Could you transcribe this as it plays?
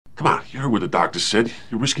You heard what the doctor said.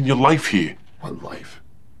 You're risking your life here. What life?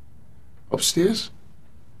 Upstairs?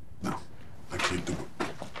 No, I can't do it.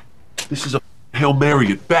 This is a Hail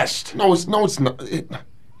Mary at best. No, it's not.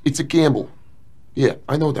 It's a gamble. Yeah,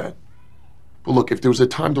 I know that. But look, if there was a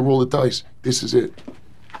time to roll the dice, this is it.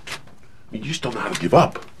 You just don't know how to give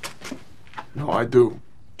up. No, I do.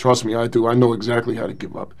 Trust me, I do. I know exactly how to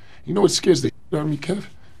give up. You know what scares the shit out of me, Kev?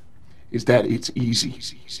 Is that it's easy.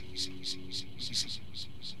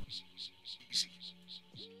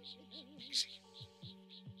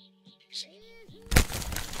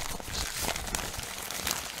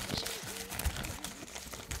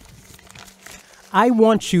 I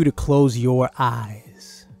want you to close your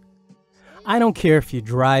eyes. I don't care if you're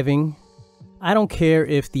driving. I don't care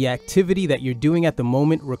if the activity that you're doing at the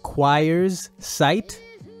moment requires sight.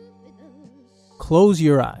 Close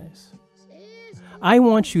your eyes. I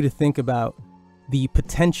want you to think about the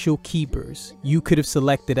potential keepers you could have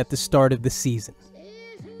selected at the start of the season.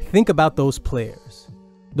 Think about those players,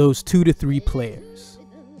 those 2 to 3 players.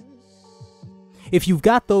 If you've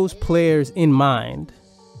got those players in mind,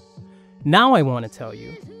 now I want to tell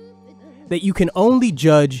you that you can only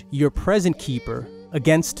judge your present keeper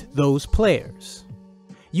against those players.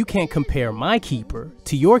 You can't compare my keeper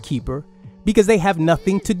to your keeper because they have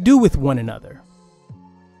nothing to do with one another.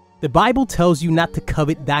 The Bible tells you not to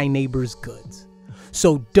covet thy neighbor's goods.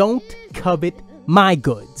 So don't covet my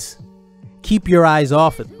goods. Keep your eyes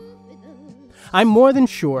off of them. I'm more than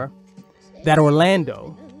sure that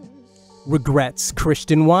Orlando regrets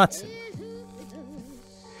Christian Watson.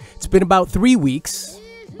 It's been about 3 weeks,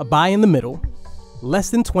 a bye in the middle,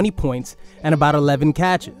 less than 20 points, and about 11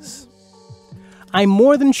 catches. I'm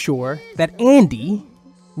more than sure that Andy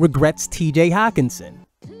regrets TJ Hawkinson.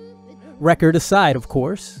 Record aside, of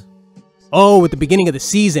course. Oh, at the beginning of the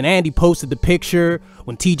season, Andy posted the picture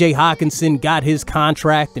when TJ Hawkinson got his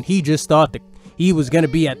contract and he just thought that he was going to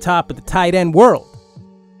be at top of the tight end world.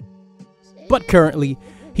 But currently,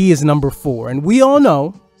 he is number 4, and we all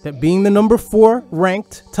know that being the number 4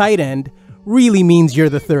 ranked tight end really means you're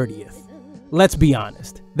the 30th. Let's be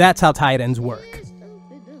honest, that's how tight ends work.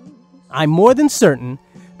 I'm more than certain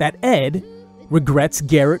that Ed regrets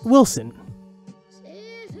Garrett Wilson.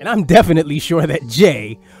 And I'm definitely sure that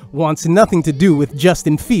Jay wants nothing to do with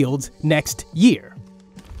Justin Fields next year.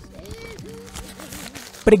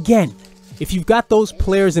 But again, if you've got those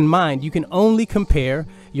players in mind, you can only compare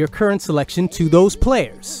your current selection to those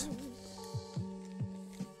players.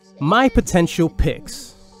 My potential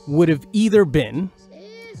picks would have either been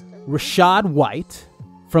Rachaad White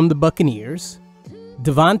from the Buccaneers,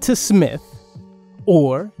 Devonta Smith,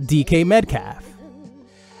 or DK Metcalf.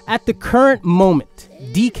 At the current moment,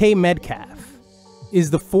 DK Metcalf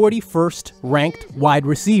is the 41st ranked wide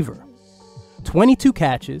receiver. 22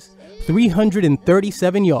 catches,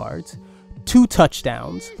 337 yards, 2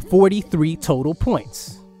 touchdowns, 43 total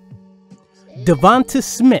points. Devonta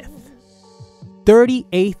Smith,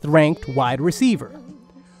 38th ranked wide receiver.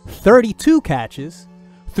 32 catches,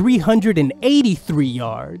 383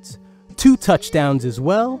 yards, 2 touchdowns as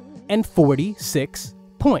well, and 46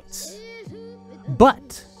 points.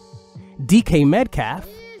 But DK Metcalf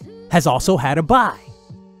has also had a bye.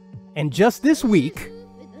 And just this week,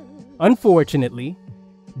 unfortunately,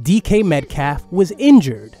 DK Metcalf was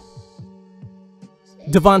injured.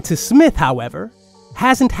 Devonta Smith, however,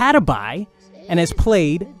 hasn't had a bye and has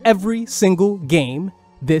played every single game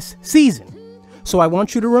this season. So I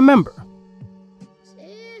want you to remember,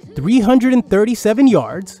 337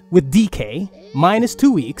 yards with DK minus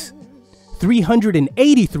 2 weeks,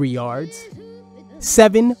 383 yards,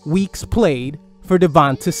 7 weeks played for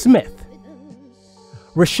Devonta Smith.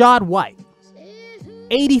 Rachaad White,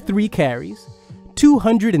 83 carries,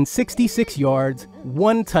 266 yards,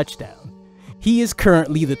 1 touchdown. He is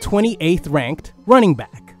currently the 28th ranked running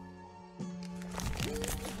back.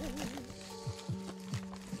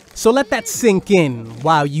 So let that sink in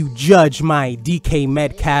while you judge my DK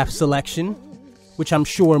Metcalf selection, which I'm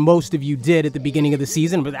sure most of you did at the beginning of the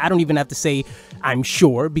season, but I don't even have to say I'm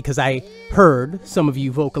sure because I heard some of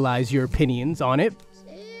you vocalize your opinions on it.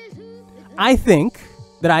 I think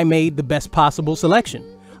that I made the best possible selection.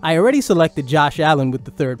 I already selected Josh Allen with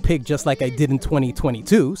the 3rd pick just like I did in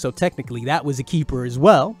 2022, so technically that was a keeper as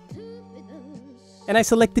well. And I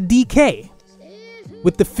selected DK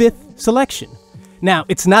with the 5th selection. Now,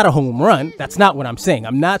 it's not a home run. That's not what I'm saying.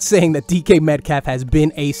 I'm not saying that DK Metcalf has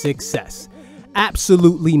been a success.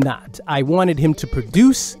 Absolutely not. I wanted him to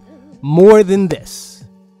produce more than this.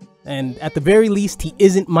 And at the very least, he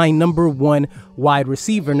isn't my number 1 wide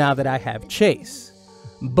receiver now that I have Chase.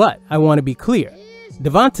 But I want to be clear.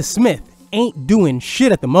 Devonta Smith ain't doing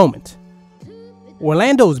shit at the moment.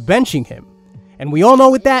 Orlando's benching him, and we all know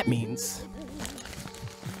what that means.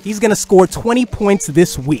 He's going to score 20 points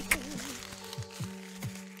this week.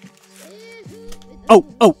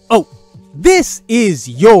 Oh. This is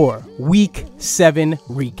your Week 7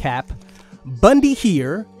 recap. Bundy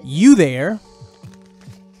here, you there.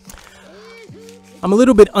 I'm a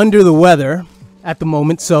little bit under the weather at the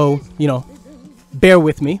moment, so, bear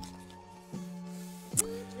with me.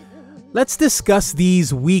 Let's discuss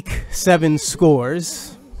these Week 7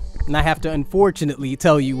 scores. And I have to unfortunately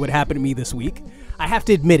tell you what happened to me this week. I have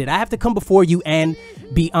to admit it. I have to come before you and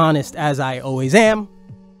be honest, as I always am.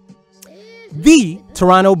 The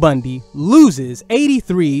Toronto Bundy loses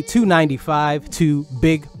 83-95 to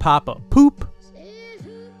Big Papa Poop.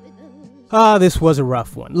 This was a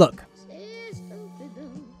rough one. Look,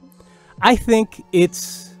 I think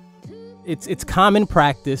it's common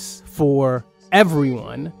practice for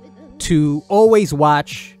everyone to always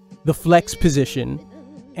watch the flex position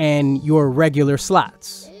and your regular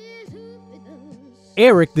slots.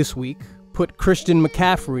 Eric this week put Christian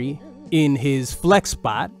McCaffrey in his flex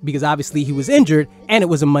spot because obviously he was injured and it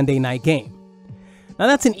was a Monday night game. Now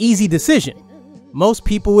that's an easy decision. Most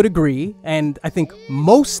people would agree, and I think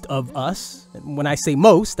most of us, when I say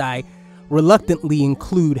most, I reluctantly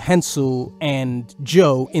include Hensel and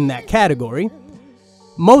Joe in that category.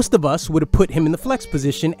 Most of us would have put him in the flex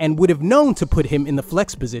position and would have known to put him in the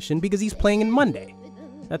flex position because he's playing in Monday.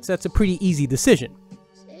 That's a pretty easy decision.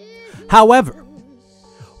 However,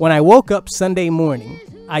 when I woke up Sunday morning,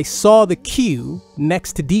 I saw the Q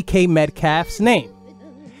next to DK Metcalf's name.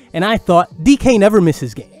 And I thought, DK never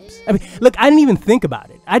misses games. I mean, look, I didn't even think about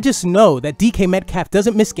it. I just know that DK Metcalf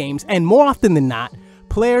doesn't miss games. And more often than not,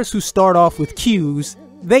 players who start off with Qs,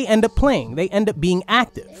 they end up playing. They end up being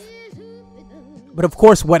active. But of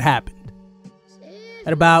course, what happened?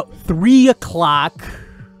 At about 3 o'clock,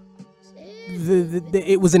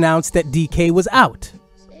 it was announced that DK was out.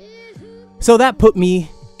 So that put me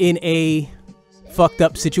in a fucked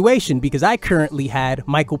up situation because I currently had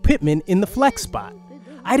Michael Pittman in the flex spot.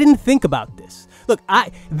 I didn't think about this. Look,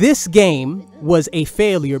 this game was a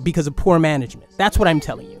failure because of poor management. That's what I'm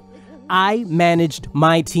telling you. I managed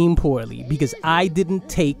my team poorly because I didn't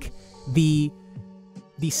take the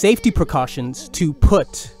safety precautions to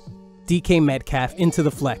put DK Metcalf into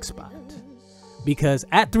the flex spot. Because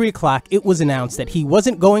at 3 o'clock, it was announced that he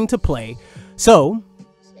wasn't going to play. So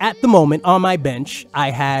at the moment on my bench, I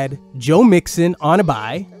had Joe Mixon on a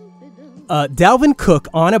bye, Dalvin Cook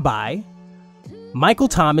on a bye, Michael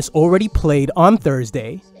Thomas already played on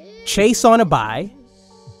Thursday, Chase on a bye,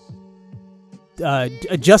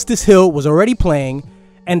 Justice Hill was already playing,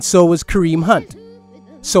 and so was Kareem Hunt.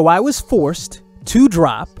 So I was forced to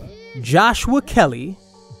drop Joshua Kelly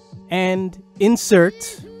and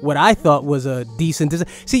insert what I thought was a decent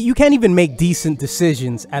decision. See, you can't even make decent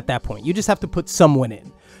decisions at that point. You just have to put someone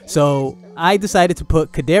in. So I decided to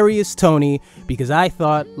put Kadarius Toney because I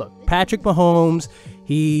thought, look, Patrick Mahomes,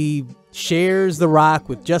 he shares the rock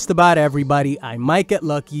with just about everybody. I might get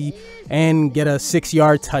lucky and get a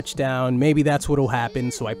 6-yard touchdown. Maybe that's what'll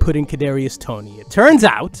happen. So I put in Kadarius Toney. It turns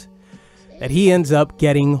out that he ends up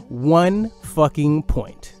getting 1 fucking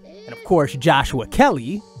point. And of course, Joshua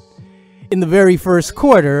Kelly, in the very first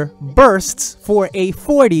quarter, bursts for a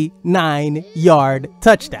 49-yard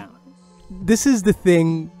touchdown. This is the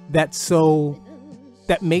thing that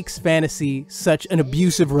makes fantasy such an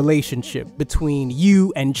abusive relationship between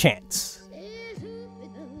you and chance.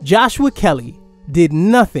 Joshua Kelly did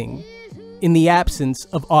nothing in the absence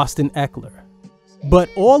of Austin Eckler. But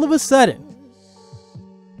all of a sudden,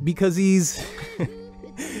 because he's,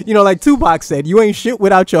 like Tupac said, you ain't shit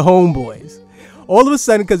without your homeboys. All of a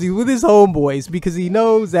sudden, because he's with his homeboys, because he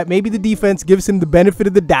knows that maybe the defense gives him the benefit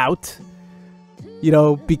of the doubt,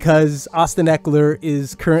 because Austin Eckler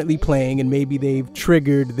is currently playing and maybe they've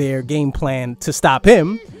triggered their game plan to stop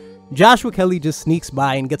him, Joshua Kelly just sneaks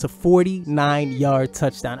by and gets a 49-yard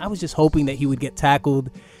touchdown. I was just hoping that he would get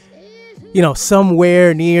tackled,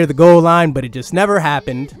 somewhere near the goal line, but it just never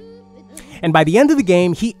happened. And by the end of the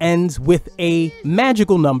game, he ends with a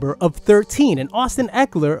magical number of 13. And Austin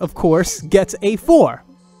Eckler, of course, gets a 4.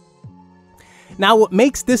 Now, what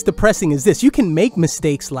makes this depressing is this. You can make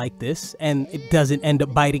mistakes like this, and it doesn't end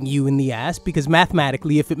up biting you in the ass, because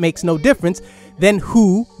mathematically, if it makes no difference, then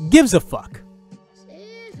who gives a fuck?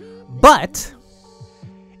 But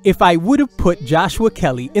if I would have put Joshua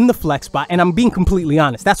Kelly in the flex spot, and I'm being completely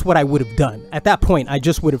honest, that's what I would have done. At that point, I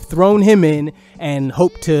just would have thrown him in and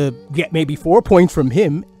hoped to get maybe 4 points from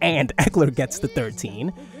him, and Eckler gets the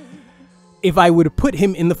 13. If I would have put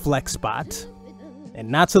him in the flex spot and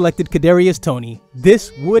not selected Kadarius Toney,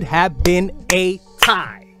 this would have been a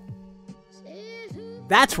tie.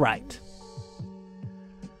 That's right.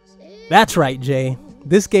 That's right, Jay.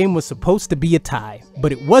 This game was supposed to be a tie,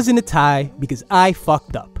 but it wasn't a tie because I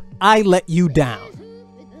fucked up. I let you down.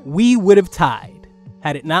 We would have tied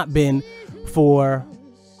had it not been for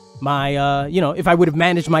my, if I would have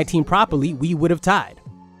managed my team properly, we would have tied.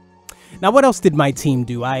 Now, what else did my team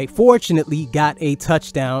do? I fortunately got a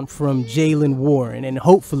touchdown from Jaylen Warren, and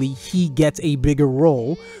hopefully he gets a bigger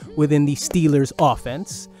role within the Steelers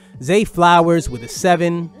offense. Zay Flowers with a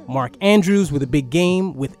 7, Mark Andrews with a big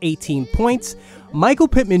game with 18 points. Michael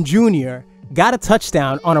Pittman Jr. got a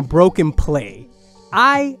touchdown on a broken play.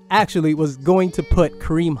 I actually was going to put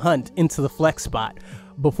Kareem Hunt into the flex spot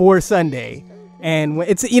before Sunday. And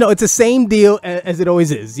it's the same deal as it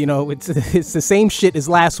always is. It's the same shit as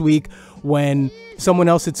last week when someone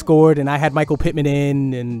else had scored and I had Michael Pittman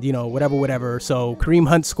in and, whatever. So Kareem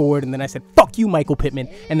Hunt scored and then I said, fuck you, Michael Pittman.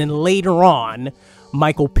 And then later on,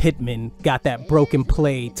 Michael Pittman got that broken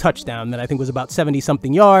play touchdown that I think was about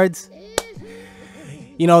 70-something yards.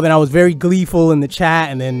 Then I was very gleeful in the chat,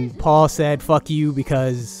 and then Paul said, fuck you,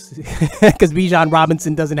 because Bijan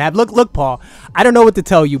Robinson doesn't have... Look, Paul, I don't know what to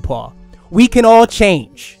tell you, Paul. We can all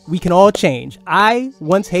change. I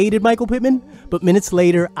once hated Michael Pittman, but minutes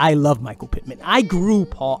later, I love Michael Pittman. I grew,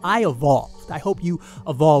 Paul. I evolved. I hope you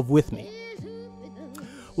evolve with me.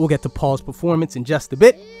 We'll get to Paul's performance in just a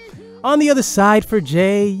bit. On the other side for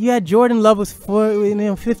Jay, you had Jordan Love with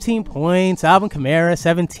 15 points, Alvin Kamara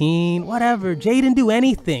 17, whatever. Jay didn't do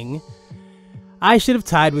anything. I should have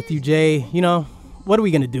tied with you, Jay. What are we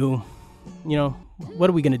going to do? What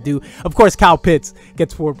are we going to do? Of course, Kyle Pitts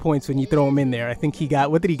gets 4 points when you throw him in there. I think he got,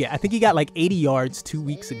 what did he get? I think he got like 80 yards 2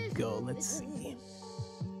 weeks ago. Let's see.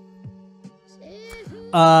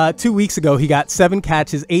 2 weeks ago, he got 7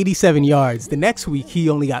 catches, 87 yards. The next week, he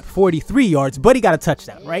only got 43 yards, but he got a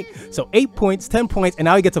touchdown, right? So 8 points, 10 points, and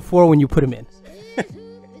now he gets a 4 when you put him in.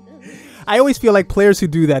 I always feel like players who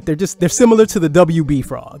do that, they're similar to the WB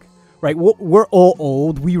Frog, right? We're all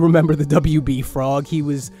old. We remember the WB Frog. He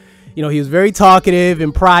was, he was very talkative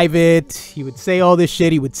in private. He would say all this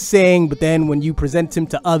shit. He would sing, but then when you present him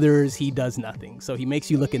to others, he does nothing. So he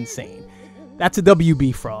makes you look insane. That's a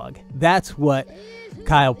WB Frog. That's what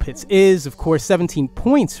Kyle Pitts is. Of course, 17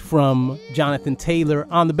 points from Jonathan Taylor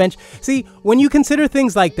on the bench. See, when you consider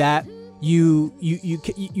things like that, you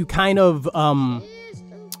kind of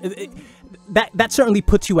that certainly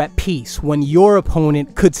puts you at peace when your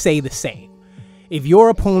opponent could say the same. If your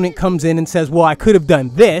opponent comes in and says, well, I could have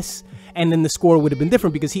done this, and then the score would have been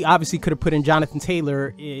different, because he obviously could have put in Jonathan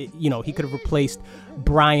Taylor, he could have replaced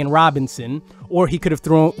Brian Robinson, or he could have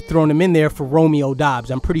thrown him in there for Romeo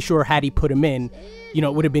Doubs. I'm pretty sure had he put him in,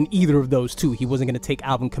 it would have been either of those two. He wasn't going to take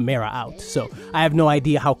Alvin Kamara out. So I have no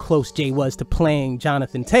idea how close Jay was to playing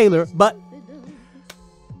Jonathan Taylor, but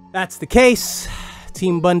that's the case.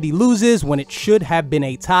 Team Bundy loses when it should have been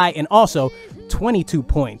a tie, and also 22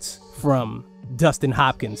 points from Dustin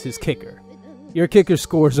Hopkins, his kicker. Your kicker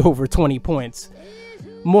scores over 20 points.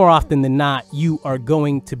 More often than not, you are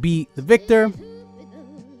going to be the victor.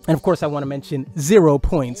 And of course, I want to mention 0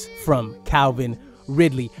 points from Calvin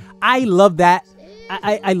Ridley. I love that.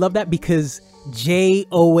 I love that because Jay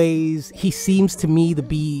always, he seems to me to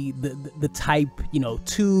be the type,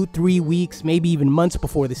 2-3 weeks, maybe even months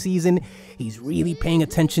before the season, he's really paying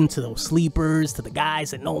attention to those sleepers, to the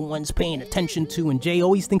guys that no one's paying attention to, and Jay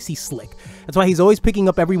always thinks he's slick. That's why he's always picking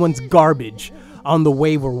up everyone's garbage on the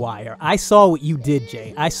waiver wire. I saw what you did,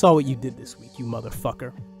 Jay. I saw what you did this week, you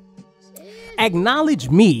motherfucker. Acknowledge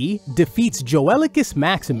Me defeats Joelicus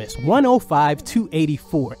Maximus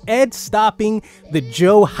 105-284. Ed stopping the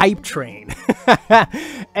Joe hype train.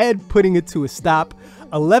 Ed putting it to a stop.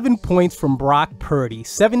 11 points from Brock Purdy.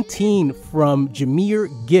 17 from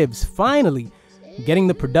Jahmyr Gibbs. Finally getting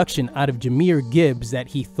the production out of Jahmyr Gibbs that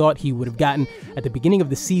he thought he would have gotten at the beginning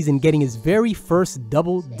of the season, getting his very first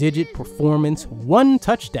double-digit performance. 1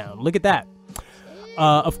 touchdown. Look at that.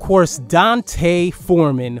 Of course, D'Onta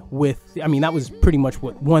Foreman with, that was pretty much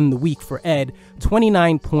what won the week for Ed.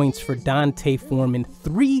 29 points for D'Onta Foreman,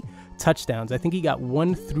 3 touchdowns. I think he got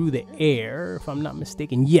 1 through the air, if I'm not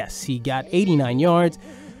mistaken. Yes, he got 89 yards,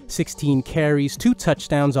 16 carries, 2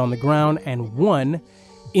 touchdowns on the ground, and 1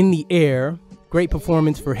 in the air. Great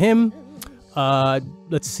performance for him.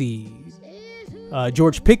 Let's see.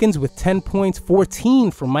 George Pickens with 10 points,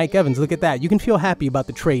 14 from Mike Evans. Look at that. You can feel happy about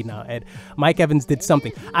the trade now, Ed. Mike Evans did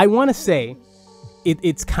something. I want to say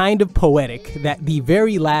it's kind of poetic that the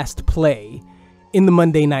very last play in the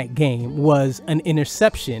Monday night game was an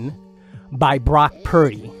interception by Brock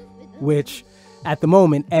Purdy, which At the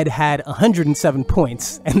moment, Ed had 107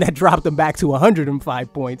 points, and that dropped him back to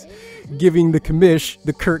 105 points, giving the commish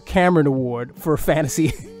the Kirk Cameron Award for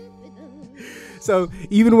fantasy. So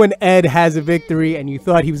even when Ed has a victory and you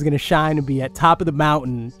thought he was going to shine and be at top of the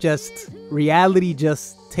mountain, reality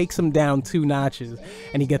just takes him down 2 notches,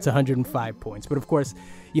 and he gets 105 points. But of course,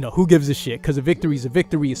 who gives a shit? Because a victory is a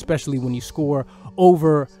victory, especially when you score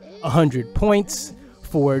over 100 points.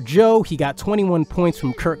 For Joe, he got 21 points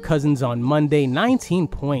from Kirk Cousins on Monday, 19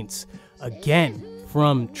 points again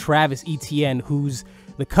from Travis Etienne, who's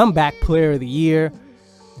the comeback player of the year.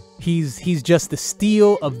 He's just the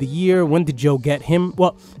steal of the year. When did Joe get him?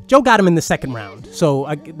 Well, Joe got him in the second round,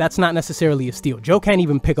 so that's not necessarily a steal. Joe can't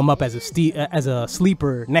even pick him up as a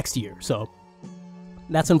sleeper next year, so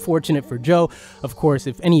that's unfortunate for Joe. Of course,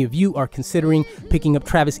 if any of you are considering picking up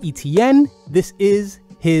Travis Etienne, this is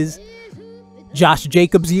his Josh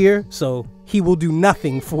Jacobs year, so he will do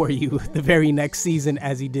nothing for you the very next season,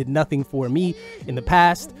 as he did nothing for me in the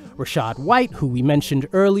past. Rachaad White, who we mentioned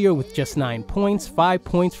earlier, with just 9 points, 5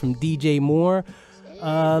 points from DJ Moore.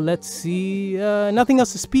 Let's see, nothing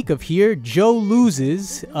else to speak of here. Joe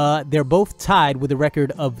loses. They're both tied with a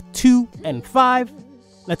record of 2-5.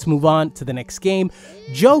 Let's move on to the next game.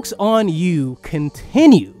 Joke's on You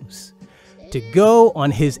continues to go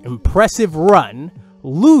on his impressive run,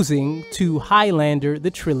 losing to Highlander the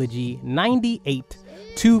Trilogy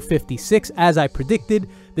 98-56. As I predicted,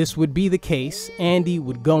 this would be the case. Andy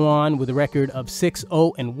would go on with a record of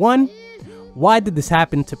 6-0-1. Why did this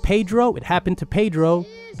happen to Pedro? It happened to Pedro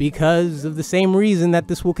because of the same reason that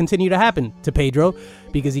this will continue to happen to Pedro,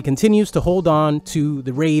 because he continues to hold on to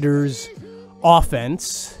the Raiders'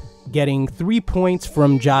 offense, getting 3 points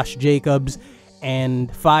from Josh Jacobs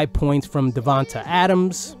and 5 points from Davante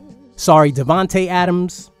Adams.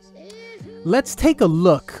 Let's take a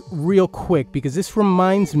look real quick, because this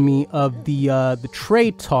reminds me of the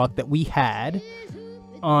trade talk that we had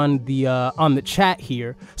on the chat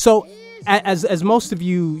here. So as most of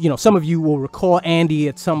you, some of you will recall, Andy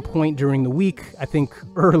at some point during the week, I think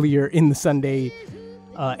earlier in the Sunday,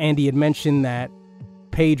 Andy had mentioned that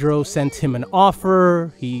Pedro sent him an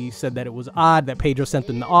offer. He said that it was odd that Pedro sent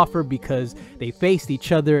him the offer because they faced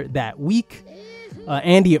each other that week.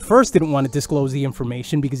 Andy at first didn't want to disclose the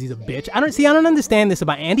information because he's a bitch. I don't understand this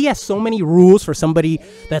about Andy. He has so many rules for somebody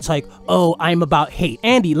that's like, oh, I'm about hate.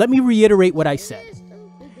 Andy, let me reiterate what I said.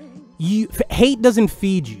 Hate doesn't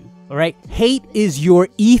feed you, all right? Hate is your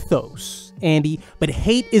ethos, Andy, but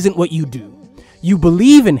hate isn't what you do. You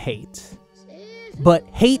believe in hate, but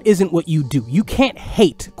hate isn't what you do. You can't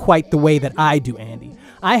hate quite the way that I do, Andy.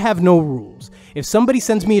 I have no rules. If somebody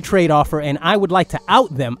sends me a trade offer and I would like to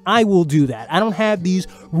out them, I will do that. I don't have these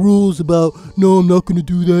rules about, no, I'm not going to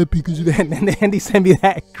do that because of that. And then Andy sent me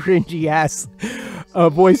that cringy ass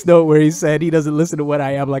voice note where he said he doesn't listen to what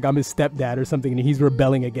I am, like I'm his stepdad or something, and he's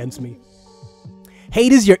rebelling against me.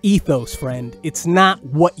 Hate is your ethos, friend. It's not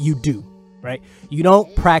what you do, right? You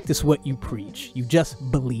don't practice what you preach. You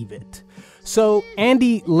just believe it. So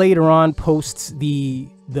Andy later on posts the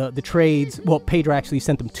trades. Well, Pedro actually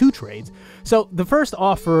sent him 2 trades. So the first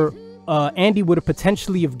offer, Andy would have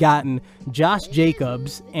potentially have gotten Josh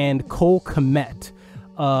Jacobs and Cole Kmet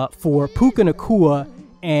for Puka Nacua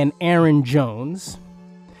and Aaron Jones.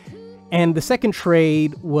 And the second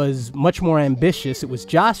trade was much more ambitious. It was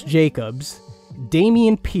Josh Jacobs,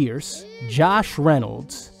 Damian Pierce, Josh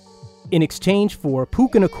Reynolds, in exchange for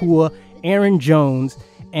Puka Nacua, Aaron Jones,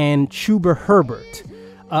 and Chuba Herbert.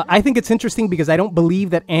 I think it's interesting because I don't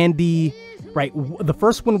believe that Andy, right, the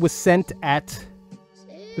first one was sent at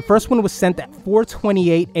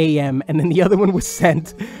 4:28 a.m. and then the other one was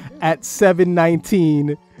sent at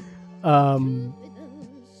 7:19.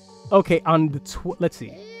 Okay, on the let's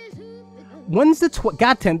see. When's the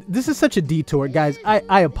goddamn, this is such a detour, guys.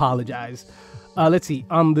 I apologize. Let's see.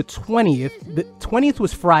 On the 20th, the 20th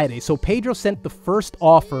was Friday, so Pedro sent the first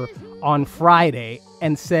offer on Friday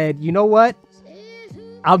and said, you know what?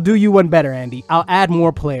 I'll do you one better, Andy. I'll add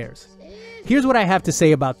more players. Here's what I have to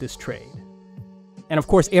say about this trade. And of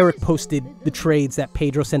course, Eric posted the trades that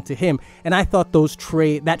Pedro sent to him, and I thought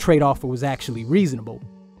that trade offer was actually reasonable.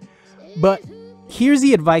 But here's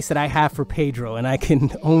the advice that I have for Pedro, and I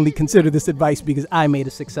can only consider this advice because I made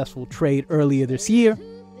a successful trade earlier this year.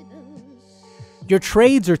 Your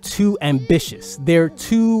trades are too ambitious. They're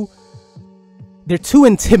too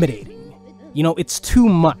intimidating. You know, it's too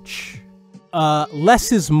much.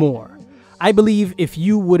 Less is more. I believe if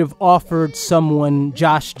you would have offered someone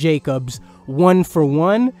Josh Jacobs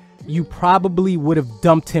 1-for-1, you probably would have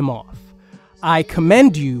dumped him off. I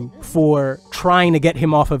commend you for trying to get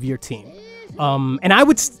him off of your team. And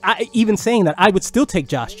even saying that, I would still take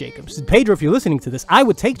Josh Jacobs. Pedro, if you're listening to this, I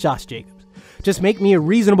would take Josh Jacobs. Just make me a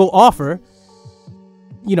reasonable offer.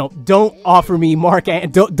 You know, don't offer me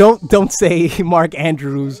don't say Mark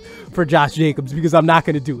Andrews for Josh Jacobs, because I'm not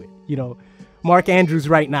going to do it. You know, Mark Andrews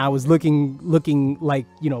right now is looking like,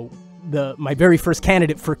 you know, my very first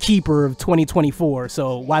candidate for keeper of 2024.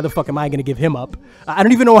 So why the fuck am I going to give him up? I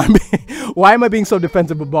don't even know why am I being so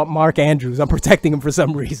defensive about Mark Andrews? I'm protecting him for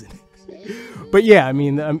some reason. But yeah, I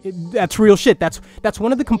mean, that's real shit. That's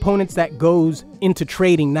one of the components that goes into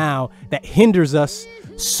trading now that hinders us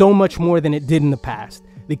so much more than it did in the past.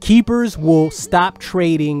 The keepers will stop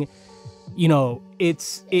trading. You know,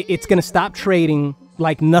 it's going to stop trading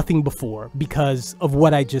like nothing before because of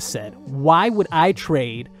what I just said. Why would I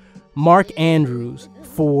trade Mark Andrews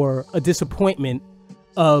for a disappointment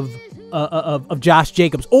of Josh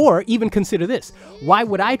Jacobs? Or even consider this. Why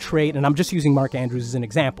would I trade, and I'm just using Mark Andrews as an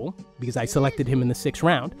example because I selected him in the 6th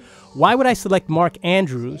round. Why would I select Mark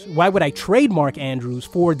Andrews? Why would I trade Mark Andrews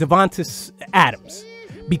for Davante Adams?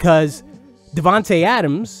 Because Davante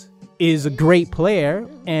Adams is a great player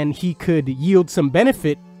and he could yield some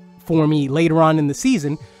benefit for me later on in the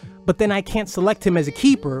season, but then I can't select him as a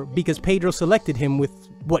keeper because Pedro selected him with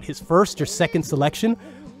his 1st or 2nd selection.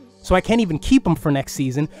 So I can't even keep him for next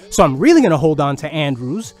season. So I'm really going to hold on to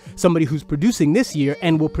Andrews, somebody who's producing this year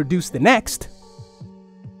and will produce the next.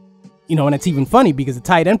 You know, and it's even funny because the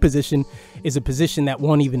tight end position is a position that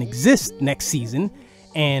won't even exist next season.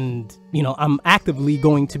 And, you know, I'm actively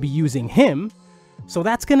going to be using him. So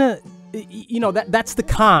that's going to, you know, that's the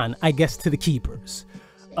con, I guess, to the keepers.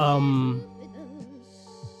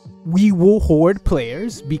 We will hoard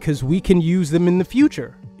players because we can use them in the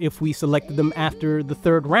future if we selected them after the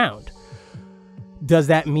 3rd round. Does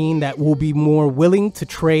that mean that we'll be more willing to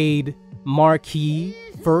trade marquee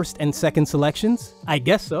 1st and 2nd selections? I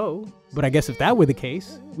guess so. But I guess if that were the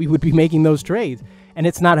case, we would be making those trades. And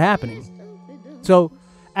it's not happening. So,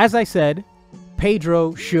 as I said,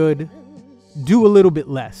 Pedro should do a little bit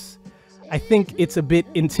less. I think it's a bit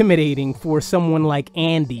intimidating for someone like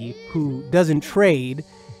Andy who doesn't trade,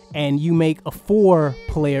 and you make a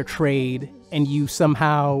 4-player trade and you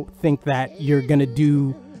somehow think that you're going to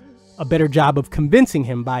do a better job of convincing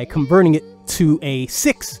him by converting it to a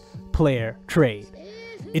 6-player trade.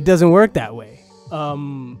 It doesn't work that way.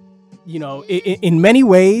 You know, in many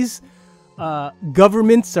ways,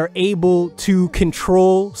 governments are able to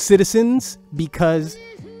control citizens because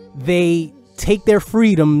they take their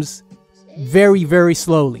freedoms very, very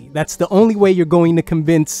slowly. That's the only way you're going to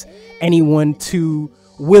convince anyone to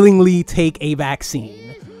willingly take a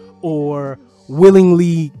vaccine or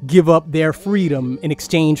willingly give up their freedom in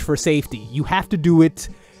exchange for safety. You have to do it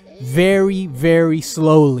very, very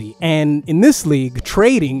slowly. And in this league,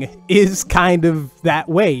 trading is kind of that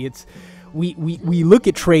way. It's we look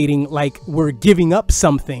at trading like we're giving up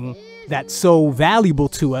something that's so valuable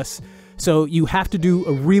to us. So you have to do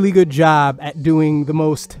a really good job at doing the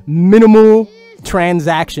most minimal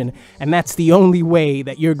transaction. And that's the only way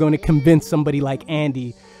that you're going to convince somebody like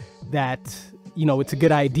Andy that, you know, it's a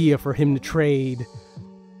good idea for him to trade,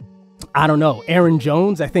 I don't know, Aaron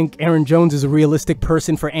Jones. I think Aaron Jones is a realistic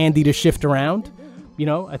person for Andy to shift around. You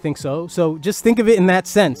know, I think so. So just think of it in that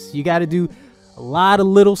sense. You got to do a lot of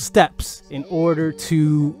little steps in order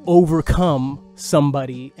to overcome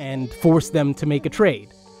somebody and force them to make a trade.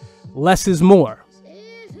 Less is more.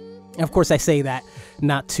 And of course, I say that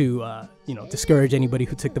not to, you know, discourage anybody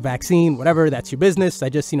who took the vaccine, whatever, that's your business. I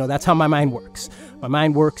just, you know, that's how my mind works. My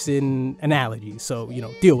mind works in analogies, so, you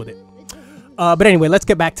know, deal with it. But anyway, let's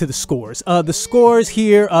get back to the scores. The scores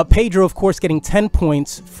here, Pedro, of course, getting 10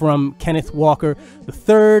 points from Kenneth Walker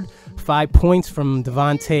III, 5 points from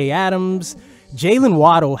Davante Adams. Jalen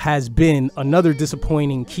Waddle has been another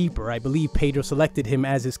disappointing keeper. I believe Pedro selected him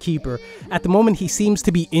as his keeper. At the moment, he seems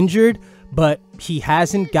to be injured, but he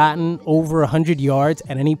hasn't gotten over 100 yards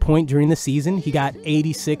at any point during the season. He got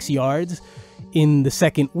 86 yards in the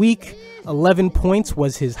 2nd week. 11 points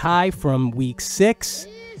was his high from week 6.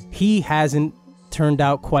 He hasn't turned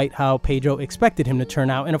out quite how Pedro expected him to turn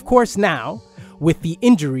out. And of course now, with the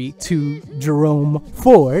injury to Jerome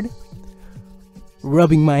Ford,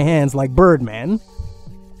 rubbing my hands like Birdman,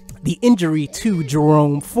 the injury to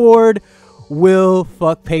Jerome Ford will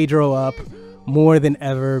fuck Pedro up more than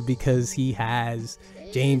ever because he has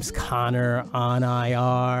James Conner on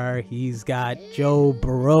IR. He's got Joe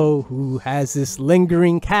Burrow, who has this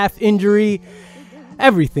lingering calf injury.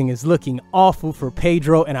 Everything is looking awful for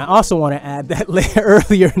Pedro. And I also want to add that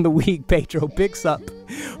earlier in the week, Pedro picks up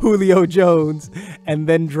Julio Jones and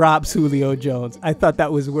then drops Julio Jones. I thought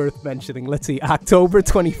that was worth mentioning. Let's see, October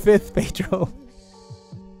 25th, Pedro.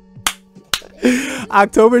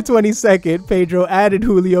 October 22nd, Pedro added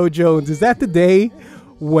Julio Jones. Is that the day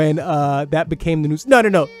when that became the news?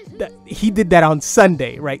 No. He did that on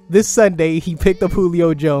Sunday, right? This Sunday, he picked up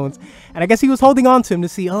Julio Jones. And I guess he was holding on to him to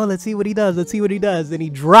see, let's see what he does. Then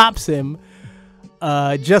he drops him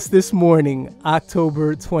just this morning,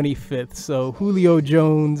 October 25th. So Julio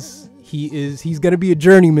Jones, he's going to be a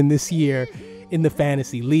journeyman this year in the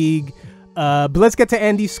fantasy league. But let's get to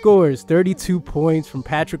Andy's scores. 32 points from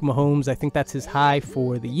Patrick Mahomes. I think that's his high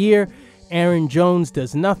for the year. Aaron Jones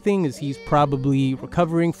does nothing as he's probably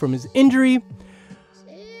recovering from his injury.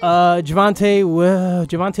 Javonte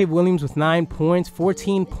Williams with 9 points,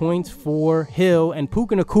 14 points for Hill, and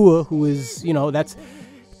Puka Nacua, who is, that's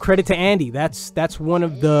credit to Andy. That's one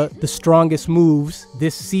of the strongest moves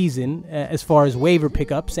this season as far as waiver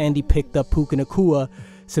pickups. Andy picked up Puka Nacua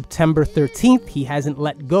September 13th. He hasn't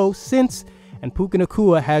let go since, and Puka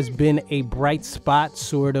Nacua has been a bright spot,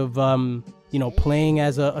 sort of, playing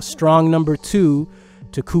as a strong number 2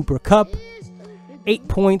 to Cooper Kupp. 8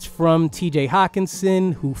 points from TJ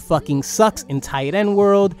Hawkinson, who fucking sucks in tight end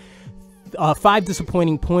world. 5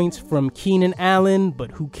 disappointing points from Keenan Allen,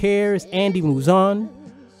 but who cares? Andy moves on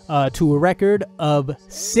to a record of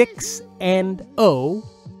 6-0-1.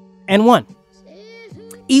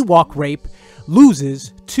 Ewok Rape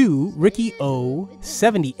loses to Ricky O,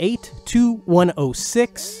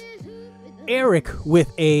 78-106. Eric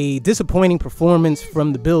with a disappointing performance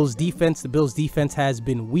from the Bills defense. The Bills defense has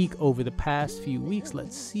been weak over the past few weeks.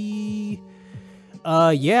 Let's see.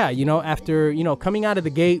 After, coming out of the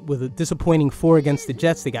gate with a disappointing 4 against the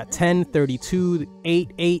Jets, they got 10, 32,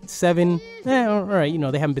 8, 8, 7. All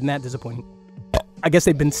right, they haven't been that disappointing. I guess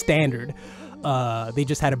they've been standard. They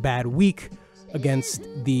just had a bad week against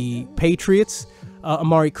the Patriots.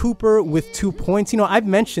 Amari Cooper with 2 points. I've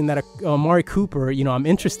mentioned that Amari Cooper, I'm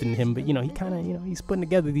interested in him, but he kind of, he's putting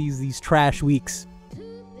together these trash weeks.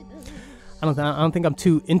 I don't think I'm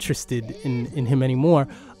too interested in him anymore.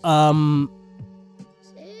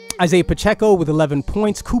 Isaiah Pacheco with 11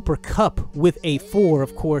 points. Cooper Kupp with a 4.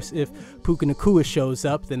 Of course, if Puka Nacua shows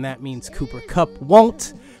up, then that means Cooper Kupp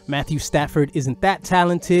won't. Matthew Stafford isn't that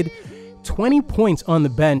talented. 20 points on the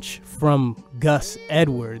bench from Gus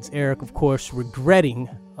Edwards. Eric, of course, regretting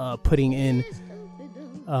putting in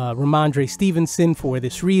Ramondre Stevenson for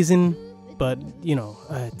this reason. But,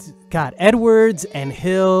 God, Edwards and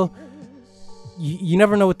Hill, you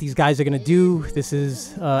never know what these guys are going to do. This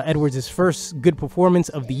is Edwards' first good performance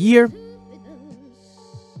of the year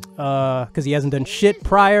because he hasn't done shit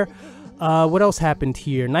prior. What else happened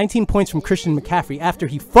here? 19 points from Christian McCaffrey after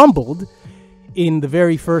he fumbled in the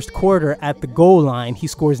very first quarter at the goal line. He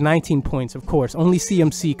scores 19 points, of course. Only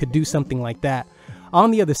CMC could do something like that. On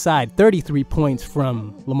the other side, 33 points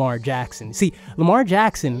from Lamar Jackson. See, Lamar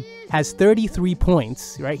Jackson has 33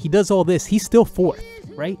 points, right? He does all this. He's still 4th,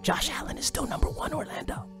 right? Josh Allen is still number 1,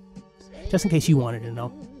 Orlando. Just in case you wanted to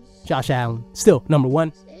know. Josh Allen, still number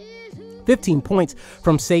 1. 15 points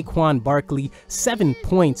from Saquon Barkley. 7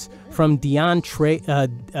 points from DeAndre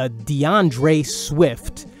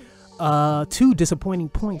Swift. 2 disappointing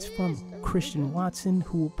points from Christian Watson,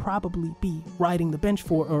 who will probably be riding the bench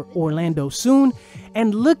for Orlando soon.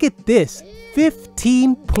 And look at this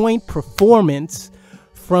 15-point performance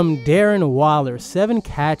from Darren Waller. 7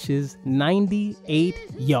 catches, 98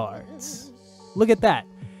 yards. Look at that.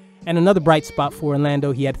 And another bright spot for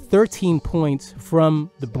Orlando. He had 13 points from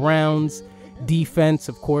the Browns defense.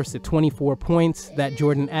 Of course, the 24 points that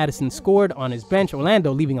Jordan Addison scored on his bench.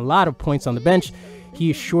 Orlando leaving a lot of points on the bench. He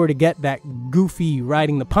is sure to get that goofy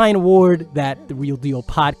Riding the Pine award that the Real Deal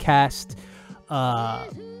podcast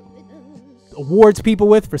awards people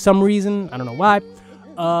with for some reason. I don't know why.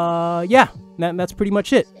 That's pretty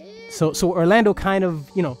much it. So Orlando kind of,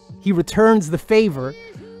 he returns the favor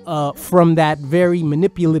from that very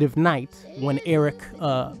manipulative night when Eric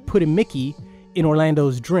put a Mickey in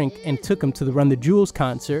Orlando's drink and took him to the Run the Jewels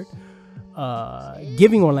concert.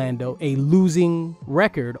 Giving Orlando a losing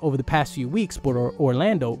record over the past few weeks, but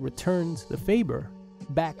Orlando returns the favor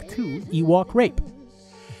back to Ewok Rape.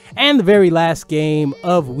 And the very last game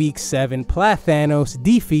of Week 7, Plathanos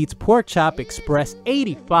defeats Porkchop Express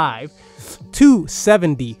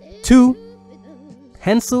 85-72.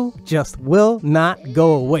 Hensel just will not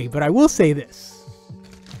go away. But I will say this.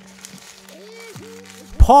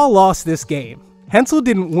 Paul lost this game. Hensel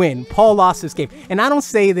didn't win. Paul lost this game. And I don't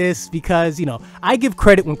say this because, I give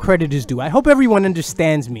credit when credit is due. I hope everyone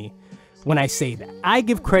understands me when I say that. I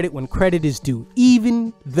give credit when credit is due,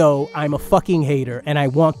 even though I'm a fucking hater and I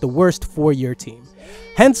want the worst for your team.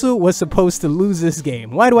 Hensel was supposed to lose this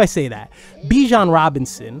game. Why do I say that? Bijan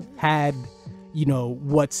Robinson had,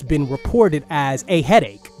 what's been reported as a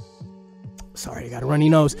headache. sorry, I got a runny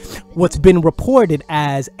nose, what's been reported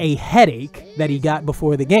as a headache that he got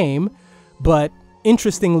before the game. But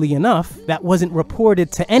interestingly enough, that wasn't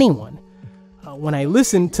reported to anyone. When I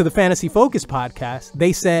listened to the Fantasy Focus podcast,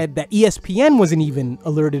 they said that ESPN wasn't even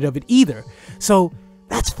alerted of it either. So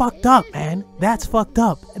that's fucked up, man. That's fucked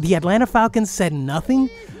up. The Atlanta Falcons said nothing.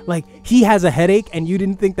 Like, he has a headache and you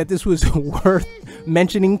didn't think that this was worth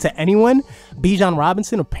mentioning to anyone. Bijan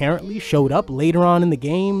Robinson apparently showed up later on in the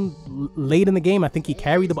game. Late in the game, I think he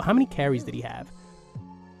carried the ball. How many carries did he have?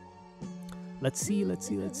 Let's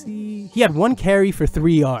see. He had 1 carry for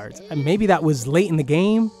 3 yards. And maybe that was late in the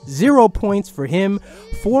game. 0 points for him.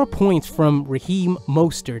 4 points from Raheem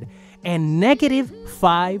Mostert. And negative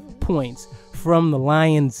 5 points from the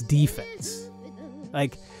Lions defense.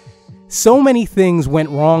 Like, so many things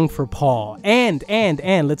went wrong for Paul. And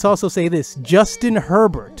let's also say this. Justin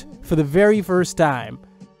Herbert, for the very first time,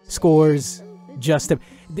 scores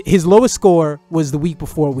his lowest score was the week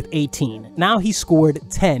before with 18. Now he scored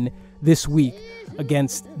 10 this week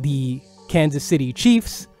against the Kansas City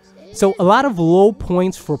Chiefs. So a lot of low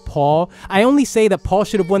points for Paul. I only say that Paul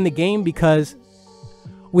should have won the game because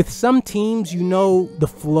with some teams, you know the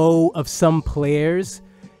flow of some players.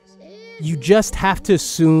 You just have to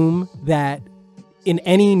assume that in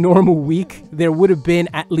any normal week, there would have been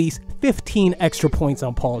at least 15 extra points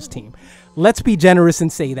on Paul's team. Let's be generous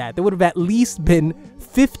and say that. There would have at least been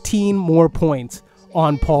 15 more points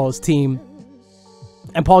on Paul's team.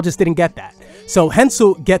 And Paul just didn't get that. So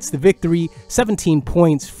Hensel gets the victory. 17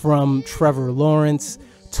 points from Trevor Lawrence.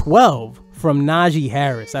 12 from Najee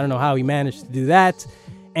Harris. I don't know how he managed to do that.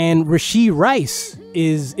 And Rashee Rice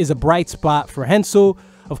is a bright spot for Hensel.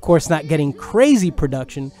 Of course, not getting crazy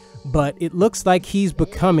production, but it looks like he's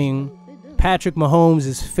becoming Patrick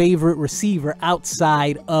Mahomes' favorite receiver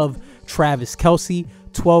outside of Travis Kelce.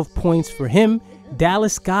 12 points for him.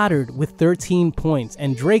 Dallas Goedert with 13 points,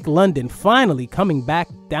 and Drake London finally coming back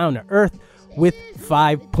down to earth with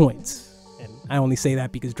 5 points. And I only say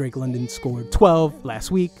that because Drake London scored 12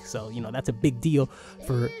 last week, so, you know, that's a big deal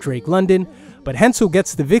for Drake London. But Hensel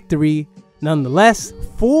gets the victory nonetheless.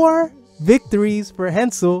 4 victories for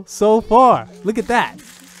Hensel so far. Look at that.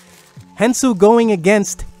 Hensel going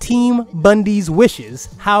against Team Bundy's wishes.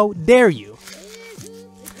 How dare you?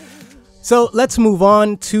 So let's move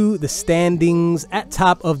on to the standings. At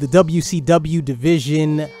top of the WCW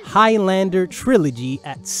division, Highlander Trilogy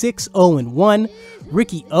at 6-0-1,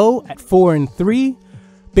 Ricky O at 4-3,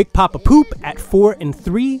 Big Papa Poop at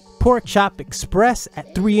 4-3, Pork Chop Express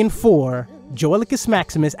at 3-4, Joelicus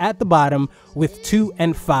Maximus at the bottom with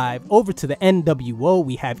 2-5. Over to the NWO,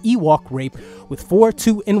 we have Ewok Rape with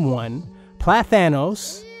 4-2-1,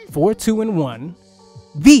 Plathanos 4-2-1,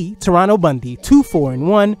 The Toronto Bundy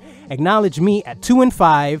 2-4-1, Acknowledge Me at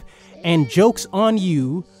 2-5, and Jokes on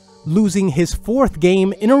You losing his 4th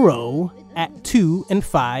game in a row at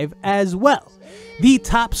 2-5 as well. The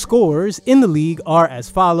top scorers in the league are as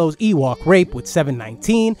follows: Ewok Rape with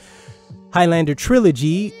 719, Highlander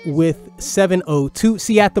Trilogy with 702.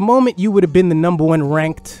 See, at the moment, you would have been the #1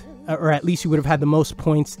 ranked, or at least you would have had the most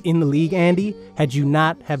points in the league, Andy, had you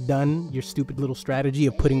not have done your stupid little strategy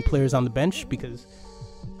of putting players on the bench, because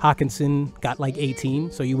Hawkinson got like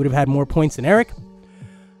 18, so you would have had more points than Eric.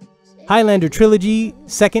 Highlander Trilogy,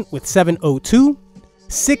 second with 702.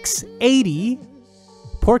 680,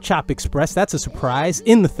 Pork Chop Express, that's a surprise,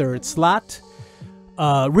 in the 3rd slot.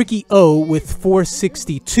 Ricky O with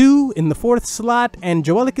 462 in the 4th slot, and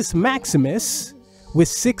Joelicus Maximus with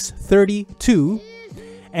 632.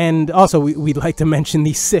 And also, we'd like to mention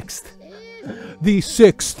the 6th. The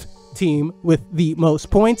 6th team with the most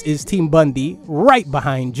points is Team Bundy, right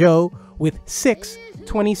behind Joe with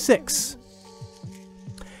 626.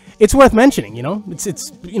 It's worth mentioning, you know.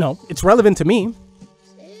 It's relevant to me.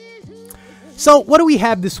 So what do we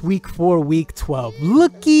have this week for week 12?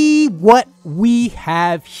 Looky what we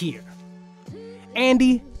have here.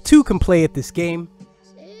 Andy, 2 can play at this game.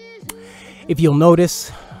 If you'll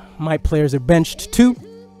notice, my players are benched too.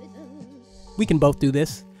 We can both do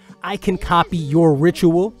this. I can copy your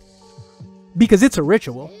ritual because it's a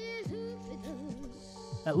ritual.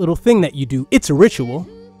 That little thing that you do, it's a ritual.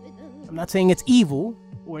 I'm not saying it's evil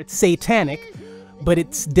or it's satanic, but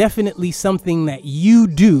it's definitely something that you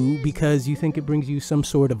do because you think it brings you some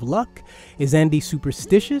sort of luck. Is Andy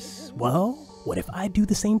superstitious? Well, what if I do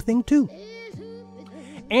the same thing too?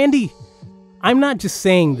 Andy, I'm not just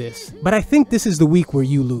saying this, but I think this is the week where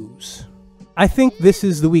you lose. I think this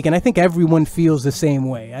is the week, and I think everyone feels the same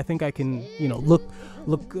way. I think I can,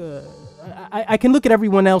 I can look at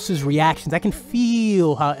everyone else's reactions. I can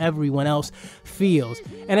feel how everyone else feels.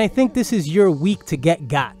 And I think this is your week to get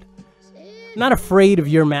got. Not afraid of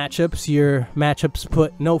your matchups. Your matchups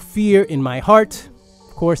put no fear in my heart.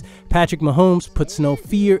 Of course, Patrick Mahomes puts no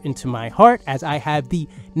fear into my heart, as I have the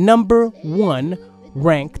 #1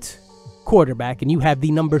 ranked quarterback and you have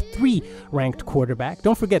the #3 ranked quarterback.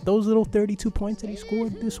 Don't forget those little 32 points that he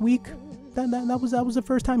scored this week. That was the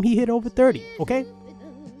first time he hit over 30, okay?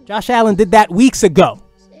 Josh Allen did that weeks ago.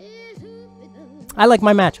 I like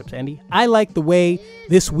my matchups, Andy. I like the way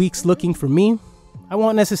this week's looking for me. I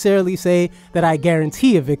won't necessarily say that I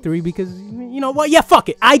guarantee a victory because, you know what? Yeah, fuck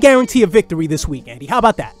it. I guarantee a victory this week, Andy. How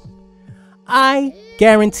about that? I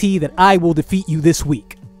guarantee that I will defeat you this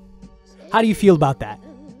week. How do you feel about that?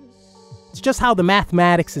 It's just how the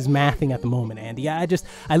mathematics is mathing at the moment, Andy. I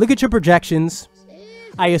look at your projections.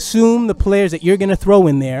 I assume the players that you're going to throw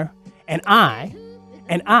in there. And I,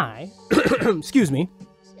 excuse me.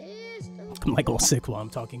 I'm like all sick while I'm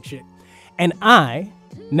talking shit. And I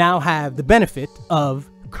now have the benefit of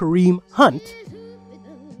Kareem Hunt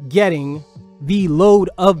getting the load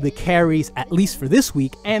of the carries, at least for this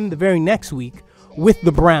week and the very next week, with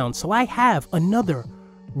the Browns. So I have another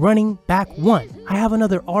running back 1. I have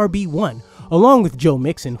another RB1, along with Joe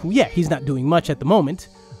Mixon, who, yeah, he's not doing much at the moment,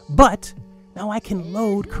 but now I can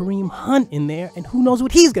load Kareem Hunt in there, and who knows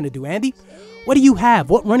what he's going to do, Andy? What do you have?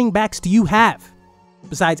 What running backs do you have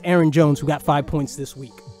besides Aaron Jones, who got 5 points this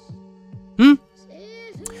week?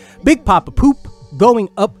 Big Papa Poop going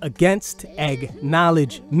up against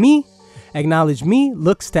Acknowledge Me. Acknowledge Me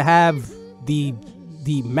looks to have the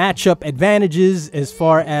matchup advantages as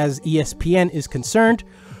far as ESPN is concerned.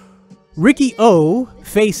 Ricky O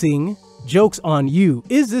facing Jokes on You.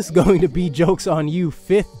 Is this going to be Jokes on You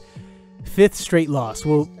fifth straight loss?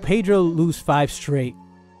 Will Pedro lose 5 straight?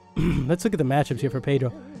 Let's look at the matchups here for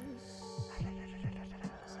Pedro.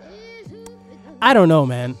 I don't know,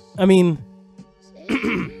 man. I mean,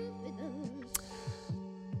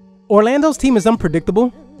 Orlando's team is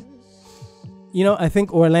unpredictable. You know, I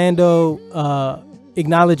think Orlando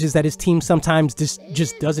acknowledges that his team sometimes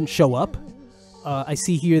just doesn't show up. I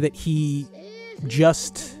see here that he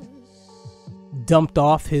just dumped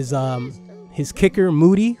off his kicker,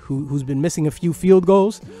 Moody, who's been missing a few field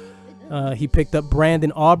goals. He picked up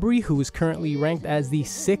Brandon Aubrey, who is currently ranked as the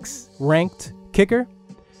 6th ranked kicker.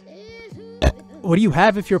 What do you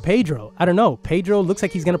have if you're Pedro? I don't know. Pedro looks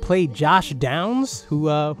like he's going to play Josh Downs, who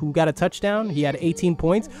got a touchdown. He had 18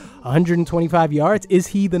 points, 125 yards. Is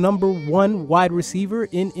he the #1 wide receiver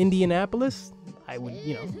in Indianapolis? I would,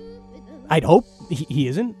 I'd hope he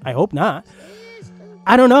isn't. I hope not.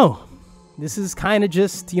 I don't know. This is kind of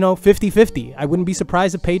just, 50-50. I wouldn't be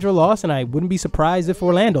surprised if Pedro lost, and I wouldn't be surprised if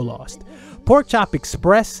Orlando lost. Pork Chop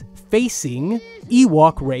Express facing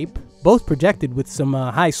Ewok Rape. Both projected with some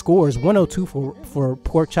high scores, 102 for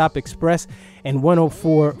Pork Chop Express and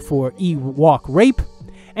 104 for Ewok Rape.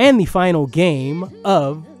 And the final game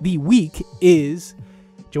of the week is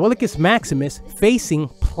Joelicus Maximus facing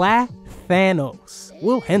Plathanos.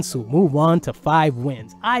 Will Hensel move on to 5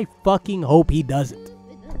 wins? I fucking hope he doesn't.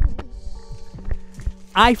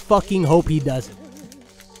 I fucking hope he doesn't.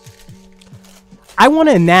 I want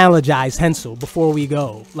to analogize Hensel before we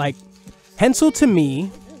go. Like, Hensel to me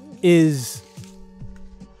is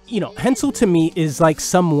like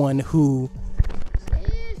someone who,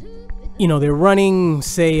 they're running,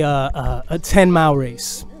 say, a 10-mile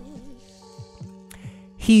race.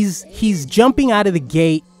 He's jumping out of the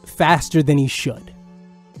gate faster than he should,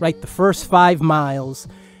 right? The first 5 miles,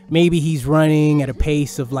 maybe he's running at a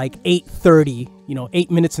pace of like 8:30,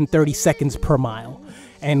 8 minutes and 30 seconds per mile.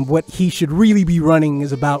 And what he should really be running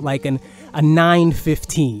is about like a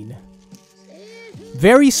 9:15.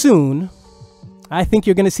 Very soon, I think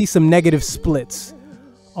you're going to see some negative splits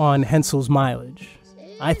on Hensel's mileage.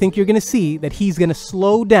 I think you're going to see that he's going to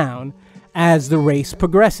slow down as the race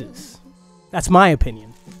progresses. That's my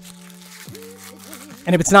opinion.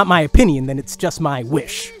 And if it's not my opinion, then it's just my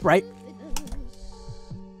wish, right?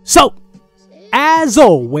 So, as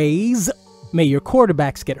always, may your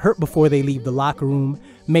quarterbacks get hurt before they leave the locker room.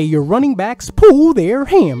 May your running backs pull their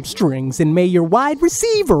hamstrings. And may your wide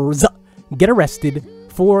receivers get arrested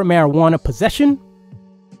for marijuana possession.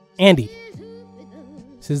 Andy,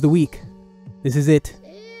 this is the week. This is it.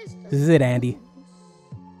 This is it, Andy.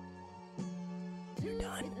 You're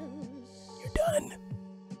done. You're done.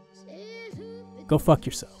 Go fuck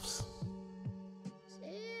yourselves.